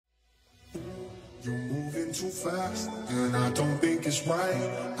You're moving too fast, and I don't think it's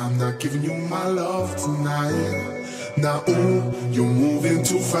right. I'm not giving you my love tonight. Now, ooh, you're moving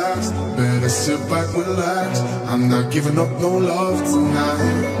too fast. Better sit back, relax. I'm not giving up no love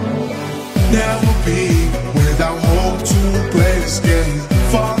tonight. Never be without hope to play this game.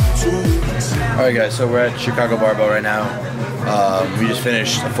 Far too. Alright guys, so we're at Chicago Barbell right now. We just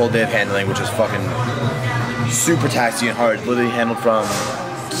finished a full day of handling, which was fucking super taxing and hard. Literally handled from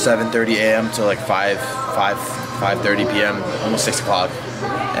 7:30 a.m. to like 5:30 p.m., almost 6 o'clock.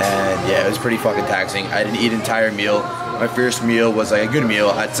 And yeah, it was pretty fucking taxing. I didn't eat an entire meal. My first meal was like a good meal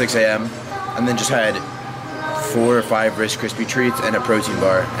at 6 a.m. and then just had 4 or 5 Rice Krispie treats and a protein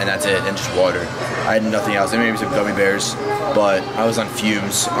bar, and that's it, and just water. I had nothing else. Maybe some gummy bears, but I was on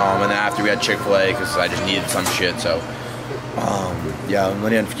fumes. And then after we had Chick-fil-A because I just needed some shit. So yeah, I'm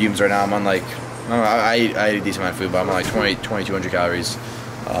literally on fumes right now. I'm on like, I ate a decent amount of food, but I'm on like 2,200 calories.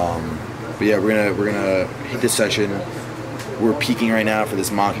 But yeah, we're gonna hit this session. We're peaking right now for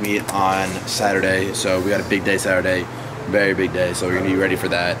this mock meet on Saturday, so we got a big day Saturday, very big day. So we're gonna be ready for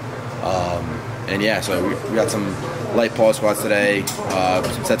that. And yeah, so we got some light pause squats today,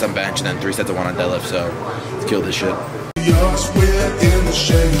 some sets on bench, and then 3 sets of 1 on deadlift. So let's kill this shit.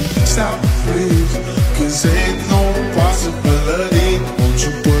 Stop, please, 'cause ain't no possibility. Won't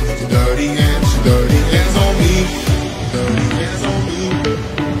you put dirty hands on me? Dirty hands on me.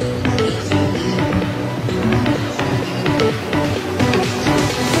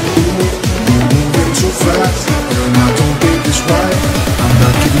 You're moving too fast, and I don't think it's right. I'm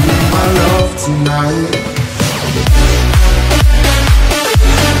not giving you my love tonight.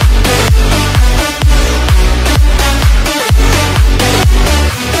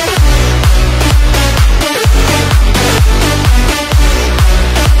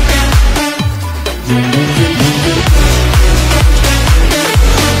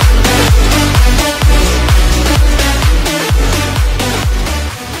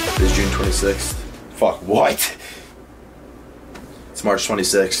 It's June 26th. Fuck, what? It's March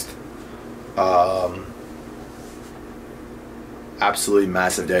 26th. Absolutely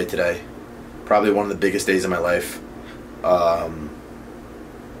massive day today. Probably one of the biggest days of my life.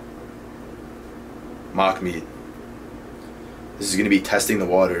 Mock meet. This is going to be testing the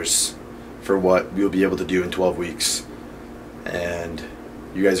waters for what we'll be able to do in 12 weeks. And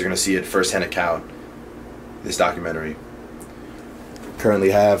you guys are going to see it firsthand account, this documentary.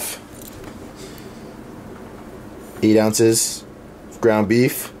 Currently have 8 ounces of ground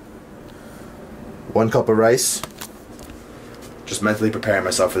beef, 1 cup of rice. Just mentally preparing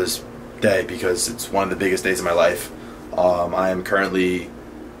myself for this day because it's one of the biggest days of my life. I am currently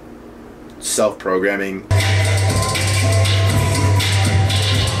self-programming.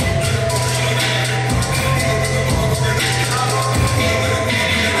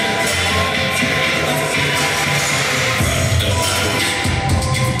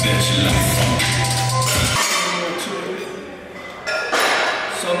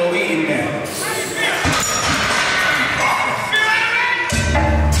 Solo eating now.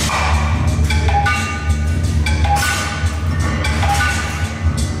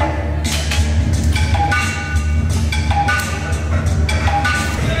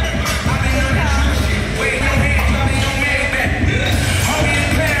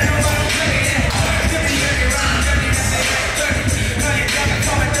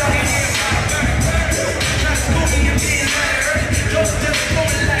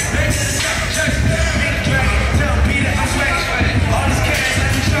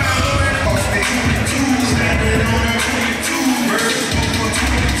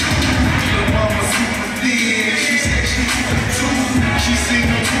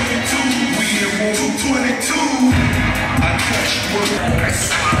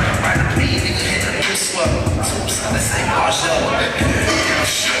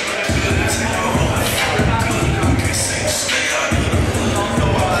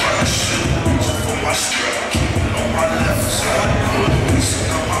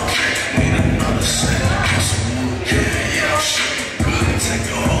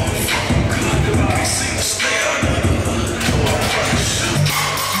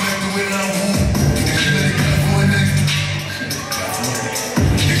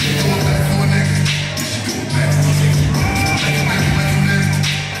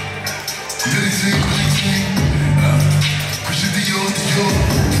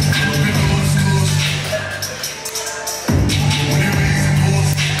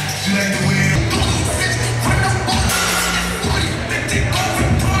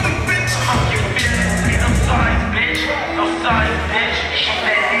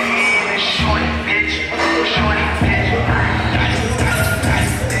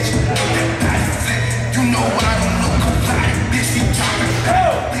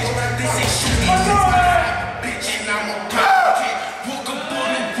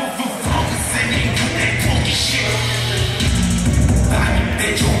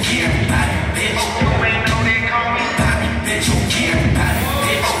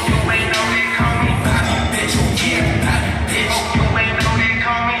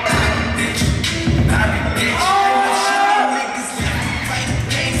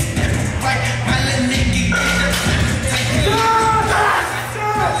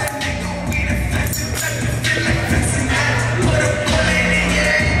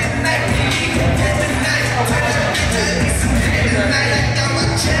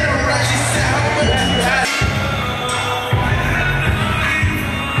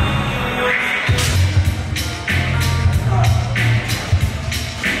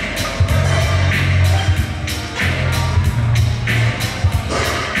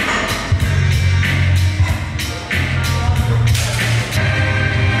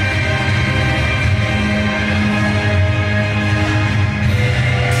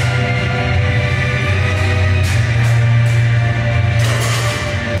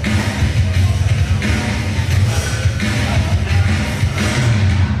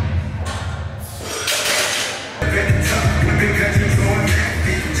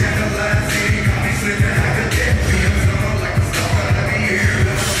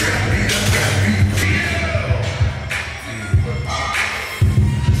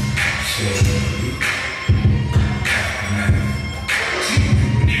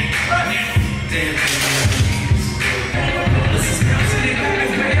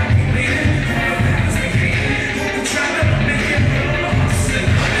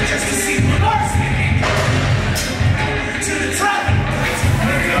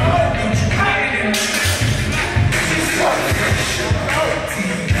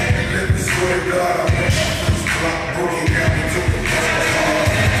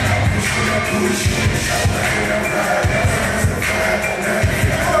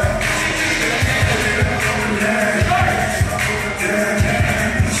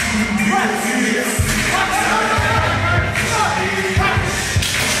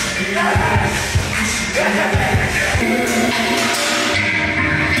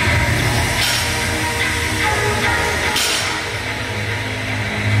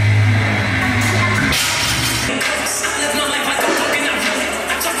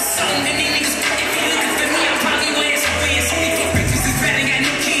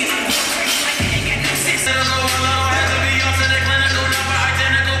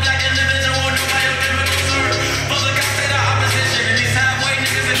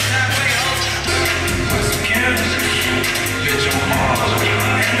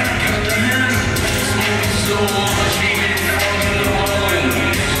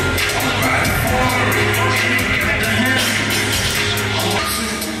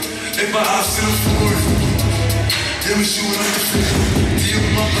 Let me shoot on the field, deal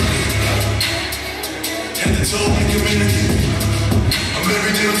with my money. Head to toe, we communicate. I'm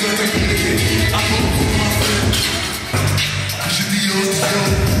every day, I'm trying to communicate.